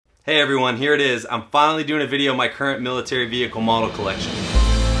Hey everyone, here it is. I'm finally doing a video of my current military vehicle model collection.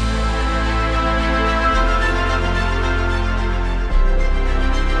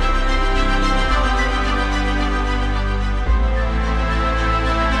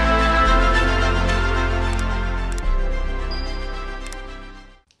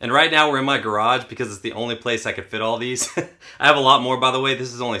 And right now we're in my garage because it's the only place I could fit all these. I have a lot more, by the way.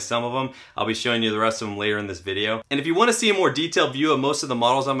 This is only some of them. I'll be showing you the rest of them later in this video. And if you want to see a more detailed view of most of the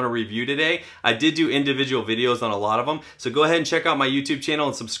models I'm going to review today, I did do individual videos on a lot of them. So go ahead and check out my YouTube channel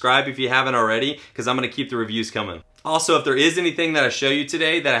and subscribe if you haven't already, because I'm going to keep the reviews coming. Also, if there is anything that I show you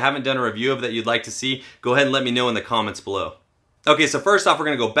today that I haven't done a review of that you'd like to see, go ahead and let me know in the comments below. Okay, so first off, we're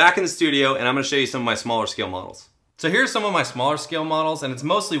going to go back in the studio and I'm going to show you some of my smaller scale models. So here's some of my smaller scale models, and it's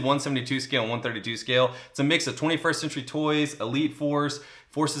mostly 172 scale and 132 scale. It's a mix of 21st Century Toys, Elite Force,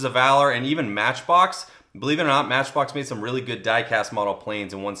 Forces of Valor, and even Matchbox. Believe it or not, Matchbox made some really good die-cast model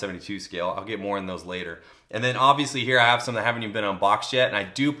planes in 172 scale. I'll get more in those later. And then obviously here I have some that haven't even been unboxed yet, and I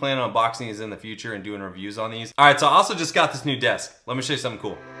do plan on unboxing these in the future and doing reviews on these. All right, so I also just got this new desk. Let me show you something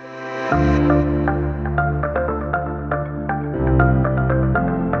cool.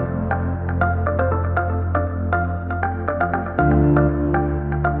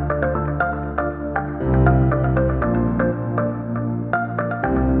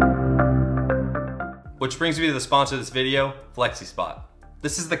 Which brings me to the sponsor of this video, FlexiSpot.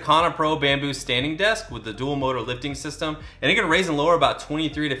 This is the Cant Pro bamboo standing desk with the dual motor lifting system, and it can raise and lower about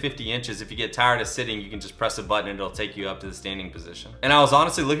 23 to 50 inches. If you get tired of sitting, you can just press a button and it'll take you up to the standing position. And I was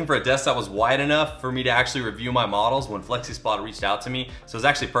honestly looking for a desk that was wide enough for me to actually review my models when FlexiSpot reached out to me, so it's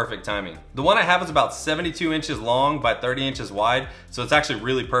actually perfect timing. The one I have is about 72 inches long by 30 inches wide, so it's actually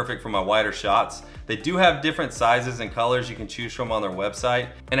really perfect for my wider shots. They do have different sizes and colors you can choose from on their website.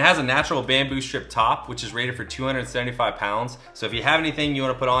 And it has a natural bamboo strip top, which is rated for 275 pounds. So if you have anything you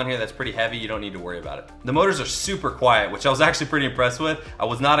want to put on here that's pretty heavy, you don't need to worry about it. The motors are super quiet, which I was actually pretty impressed with. I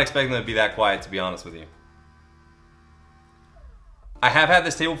was not expecting them to be that quiet, to be honest with you. I have had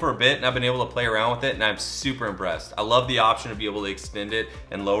this table for a bit and I've been able to play around with it and I'm super impressed. I love the option to be able to extend it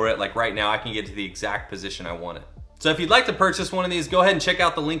and lower it. Like right now, I can get to the exact position I want it. So if you'd like to purchase one of these, go ahead and check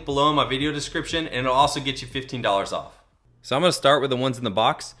out the link below in my video description and it'll also get you $15 off. So I'm gonna start with the ones in the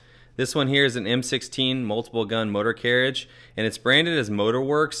box. This one here is an M16 multiple gun motor carriage, and it's branded as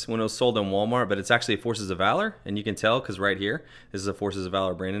Motorworks when it was sold in Walmart, but it's actually Forces of Valor, and you can tell because right here, this is a Forces of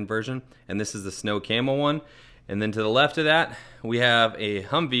Valor branded version, and this is the snow camo one. And then to the left of that, we have a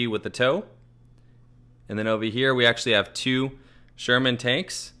Humvee with the tow. And then over here, we actually have two Sherman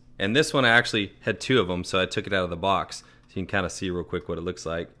tanks. And this one I actually had two of them, so I took it out of the box. So you can kind of see real quick what it looks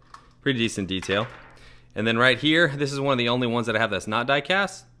like. Pretty decent detail. And then right here, this is one of the only ones that I have that's not die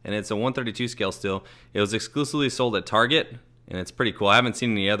cast, and it's a 132 scale still. It was exclusively sold at Target, and it's pretty cool. I haven't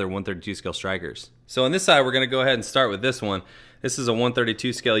seen any other 132 scale strikers. So on this side, we're gonna go ahead and start with this one. This is a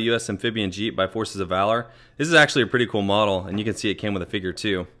 132 scale US Amphibian Jeep by Forces of Valor. This is actually a pretty cool model, and you can see it came with a figure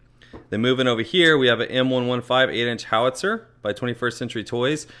too. Then moving over here, we have an M115 8-inch howitzer by 21st Century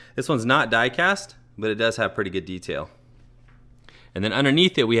Toys. This one's not die cast, but it does have pretty good detail. And then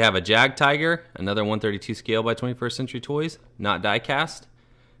underneath it, we have a Jag Tiger, another 132 scale by 21st Century Toys, not die cast.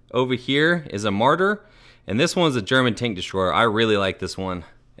 Over here is a Martyr, and this one's a German tank destroyer. I really like this one,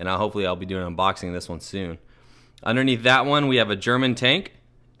 and hopefully I'll be doing an unboxing of this one soon. Underneath that one, we have a German tank.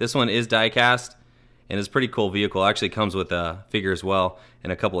 This one is die cast. And it's a pretty cool vehicle. It actually comes with a figure as well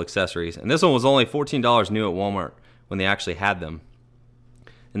and a couple accessories. And this one was only $14 new at Walmart when they actually had them.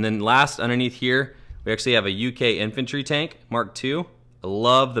 And then last underneath here, we actually have a UK infantry tank, Mark II. I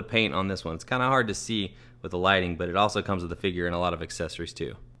love the paint on this one. It's kind of hard to see with the lighting, but it also comes with a figure and a lot of accessories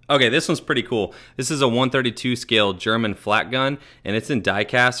too. Okay, this one's pretty cool. This is a 132 scale German flat gun, and it's in die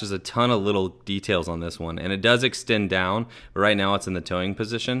cast. There's a ton of little details on this one, and it does extend down, but right now it's in the towing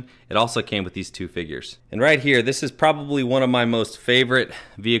position. It also came with these two figures. And right here, this is probably one of my most favorite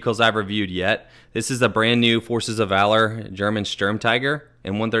vehicles I've reviewed yet. This is a brand new Forces of Valor German Sturmtiger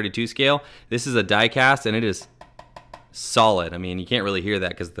in 132 scale. This is a die cast, and it is solid. I mean, you can't really hear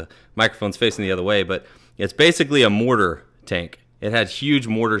that because the microphone's facing the other way, but it's basically a mortar tank. It had huge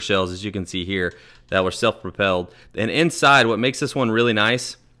mortar shells, as you can see here, that were self-propelled. And inside, what makes this one really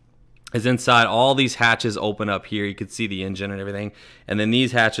nice is inside all these hatches open up here. You can see the engine and everything. And then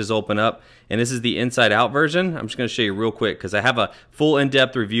these hatches open up. And this is the inside out version. I'm just gonna show you real quick because I have a full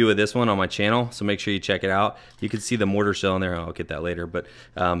in-depth review of this one on my channel. So make sure you check it out. You can see the mortar shell in there. I'll get that later. But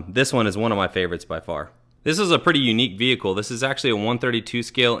this one is one of my favorites by far. This is a pretty unique vehicle. This is actually a 132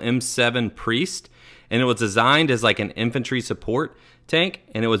 scale M7 Priest. And it was designed as like an infantry support. tank,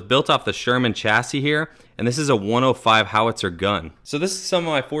 and it was built off the Sherman chassis here, and this is a 105 howitzer gun. So this is some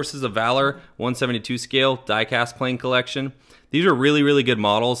of my Forces of Valor 172 scale die-cast plane collection. These are really, really good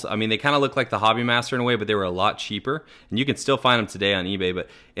models. I mean, they kind of look like the Hobby Master in a way, but they were a lot cheaper, and you can still find them today on eBay. But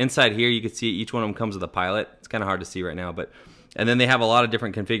inside here, you can see each one of them comes with a pilot. It's kind of hard to see right now, but and then they have a lot of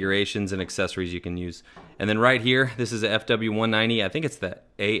different configurations and accessories you can use. And then right here, this is a FW190. I think it's the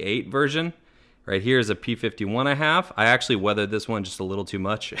A8 version. Right here is a P51 I have. I actually weathered this one just a little too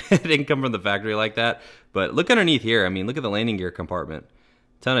much. It didn't come from the factory like that. But look underneath here. I mean, look at the landing gear compartment.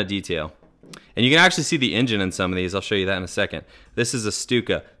 Ton of detail. And you can actually see the engine in some of these. I'll show you that in a second. This is a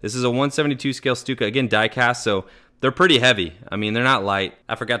Stuka. This is a 172 scale Stuka. Again, die cast, so they're pretty heavy. I mean, they're not light.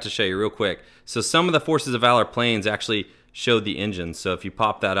 I forgot to show you real quick. So some of the Forces of Valor planes actually showed the engine. So if you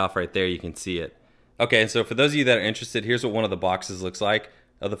pop that off right there, you can see it. Okay, so for those of you that are interested, here's what one of the boxes looks like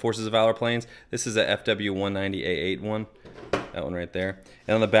of the Forces of Valor planes. This is a FW190A8 one. That one right there.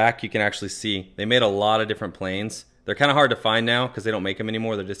 And on the back, you can actually see they made a lot of different planes. They're kind of hard to find now because they don't make them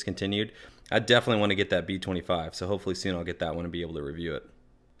anymore. They're discontinued. I definitely want to get that B25, so hopefully soon I'll get that one and be able to review it.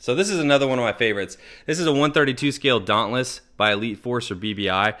 So this is another one of my favorites. This is a 132 scale Dauntless by Elite Force or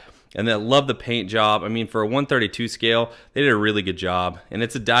BBI, and I love the paint job. I mean, for a 132 scale, they did a really good job. And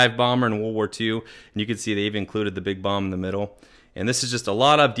it's a dive bomber in World War II, and you can see they've included the big bomb in the middle. And this is just a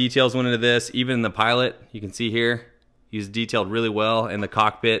lot of details went into this. Even the pilot, you can see here, he's detailed really well in the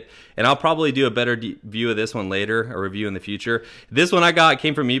cockpit. And I'll probably do a better view of this one later, a review in the future. This one I got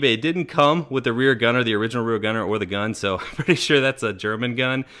came from eBay. It didn't come with the rear gunner, the original rear gunner, or the gun, so I'm pretty sure that's a German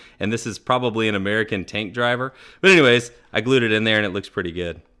gun. And this is probably an American tank driver. But anyways, I glued it in there and it looks pretty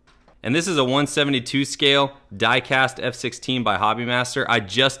good. And this is a 172 scale die-cast F-16 by Hobby Master. I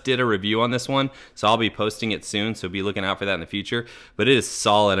just did a review on this one, so I'll be posting it soon, so be looking out for that in the future. But it is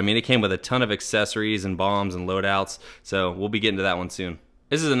solid. I mean, it came with a ton of accessories and bombs and loadouts, so we'll be getting to that one soon.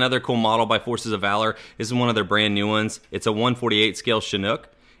 This is another cool model by Forces of Valor. This is one of their brand new ones. It's a 148 scale Chinook,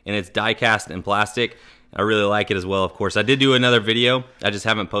 and it's die-cast in plastic. I really like it as well, of course. I did do another video. I just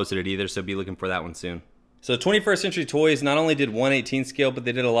haven't posted it either, so be looking for that one soon. So 21st Century Toys not only did 118 scale, but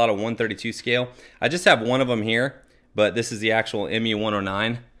they did a lot of 132 scale. I just have one of them here, but this is the actual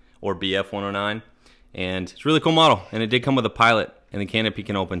ME-109 or BF-109. And it's a really cool model, and it did come with a pilot, and the canopy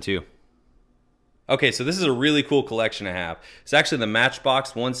can open too. Okay, so this is a really cool collection I have. It's actually the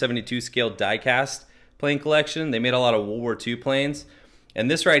Matchbox 172 scale die-cast plane collection. They made a lot of World War II planes. And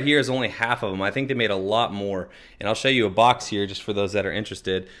this right here is only half of them. I think they made a lot more. And I'll show you a box here just for those that are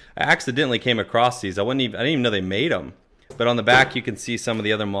interested. I accidentally came across these. I didn't even know they made them. But on the back you can see some of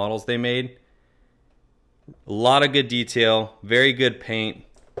the other models they made. A lot of good detail, very good paint,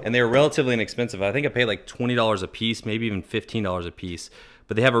 and they were relatively inexpensive. I think I paid like $20 a piece, maybe even $15 a piece.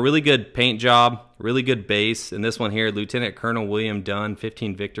 But they have a really good paint job, really good base. And this one here, Lieutenant Colonel William Dunn,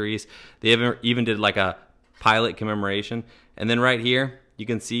 15 victories. They even did like a pilot commemoration. And then right here, you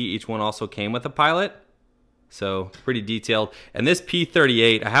can see each one also came with a pilot. So pretty detailed. And this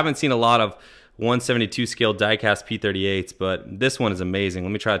P38, I haven't seen a lot of 172 scale die-cast P38s, but this one is amazing.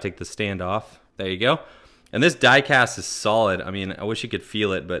 Let me try to take the stand off. There you go. And this die-cast is solid. I mean, I wish you could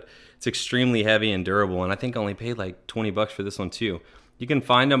feel it, but it's extremely heavy and durable. And I think I only paid like 20 bucks for this one too. You can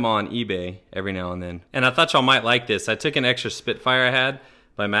find them on eBay every now and then. And I thought y'all might like this. I took an extra Spitfire I had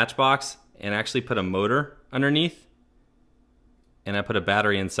by Matchbox and actually put a motor underneath. And I put a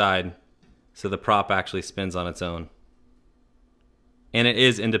battery inside so the prop actually spins on its own. And it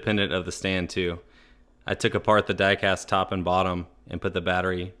is independent of the stand too. I took apart the die-cast top and bottom and put the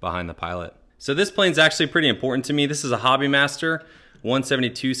battery behind the pilot. So this plane's actually pretty important to me. This is a Hobby Master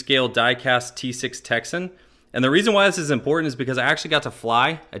 172 scale die-cast T6 Texan. And the reason why this is important is because I actually got to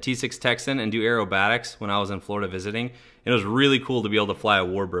fly a T6 Texan and do aerobatics when I was in Florida visiting. And it was really cool to be able to fly a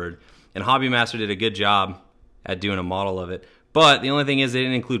Warbird. And Hobby Master did a good job at doing a model of it. But the only thing is they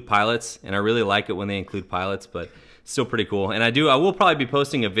didn't include pilots, and I really like it when they include pilots, but still pretty cool. And I will probably be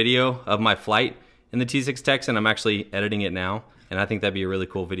posting a video of my flight in the T6 Texan. I'm actually editing it now, and I think that'd be a really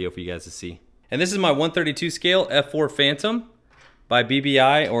cool video for you guys to see. And this is my 132 scale F4 Phantom by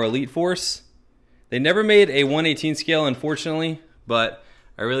BBI or Elite Force. They never made a 118 scale, unfortunately, but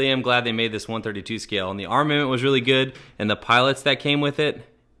I really am glad they made this 132 scale. And the armament was really good, and the pilots that came with it,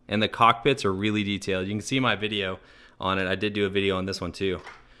 and the cockpits are really detailed. You can see my video on it. I did do a video on this one too,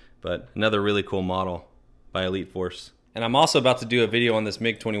 but another really cool model by Elite Force. And I'm also about to do a video on this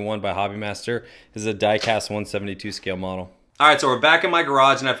MiG-21 by Hobby Master. This is a die-cast 172 scale model. All right, so we're back in my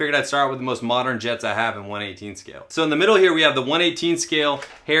garage, and I figured I'd start with the most modern jets I have in 118 scale. So in the middle here, we have the 118 scale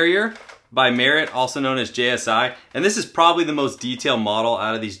Harrier by Merit, also known as JSI, and this is probably the most detailed model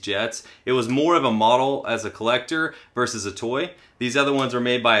out of these jets. It was more of a model as a collector versus a toy. These other ones were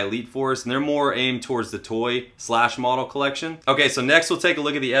made by Elite Force, and they're more aimed towards the toy / model collection. Okay, so next we'll take a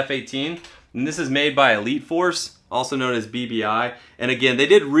look at the F-18, and this is made by Elite Force, also known as BBI. And again, they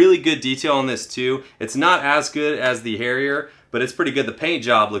did really good detail on this too. It's not as good as the Harrier, but it's pretty good. The paint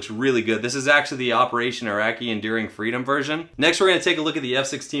job looks really good. This is actually the Operation Iraqi Enduring Freedom version. Next, we're gonna take a look at the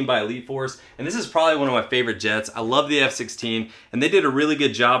F-16 by Elite Force, and this is probably one of my favorite jets. I love the F-16, and they did a really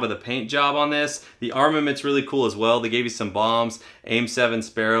good job of the paint job on this. The armament's really cool as well. They gave you some bombs, AIM-7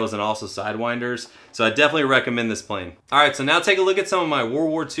 Sparrows, and also Sidewinders. So I definitely recommend this plane. All right, so now take a look at some of my World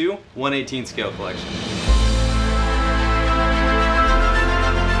War II 1/18 scale collection.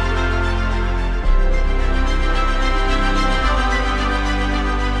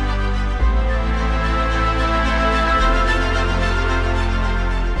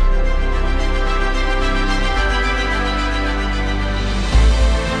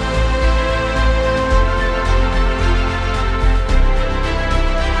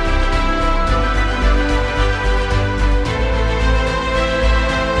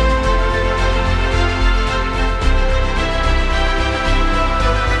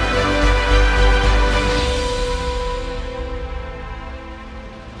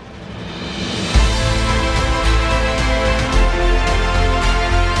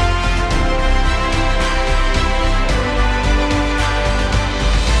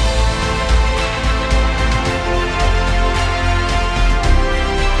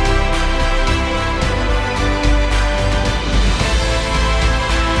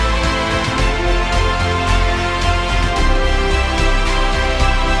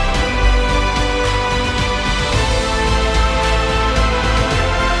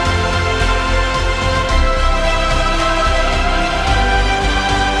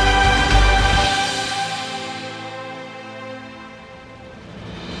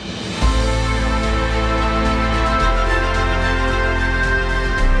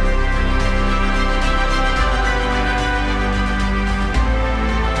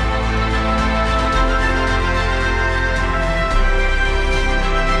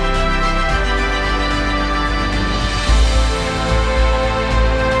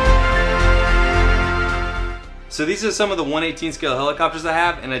 So these are some of the 1/18 scale helicopters I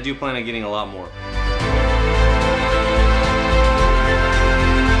have, and I do plan on getting a lot more.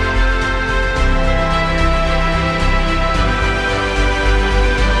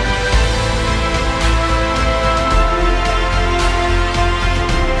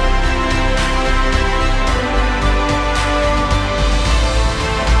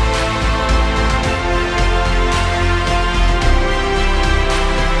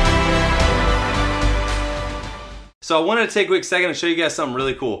 So I wanted to take a quick second and show you guys something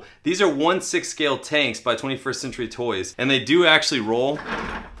really cool. These are 1/6 scale tanks by 21st Century Toys, and they do actually roll,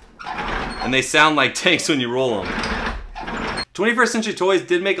 and they sound like tanks when you roll them. 21st Century Toys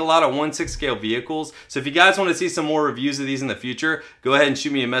did make a lot of 1/6 scale vehicles, so if you guys want to see some more reviews of these in the future, go ahead and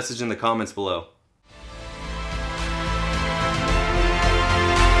shoot me a message in the comments below.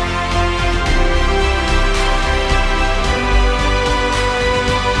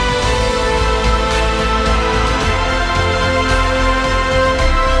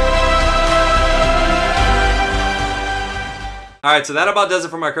 Alright, so that about does it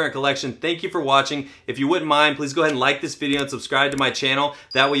for my current collection. Thank you for watching. If you wouldn't mind, please go ahead and like this video and subscribe to my channel.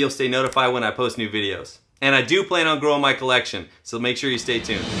 That way you'll stay notified when I post new videos. And I do plan on growing my collection, so make sure you stay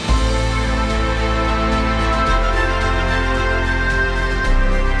tuned.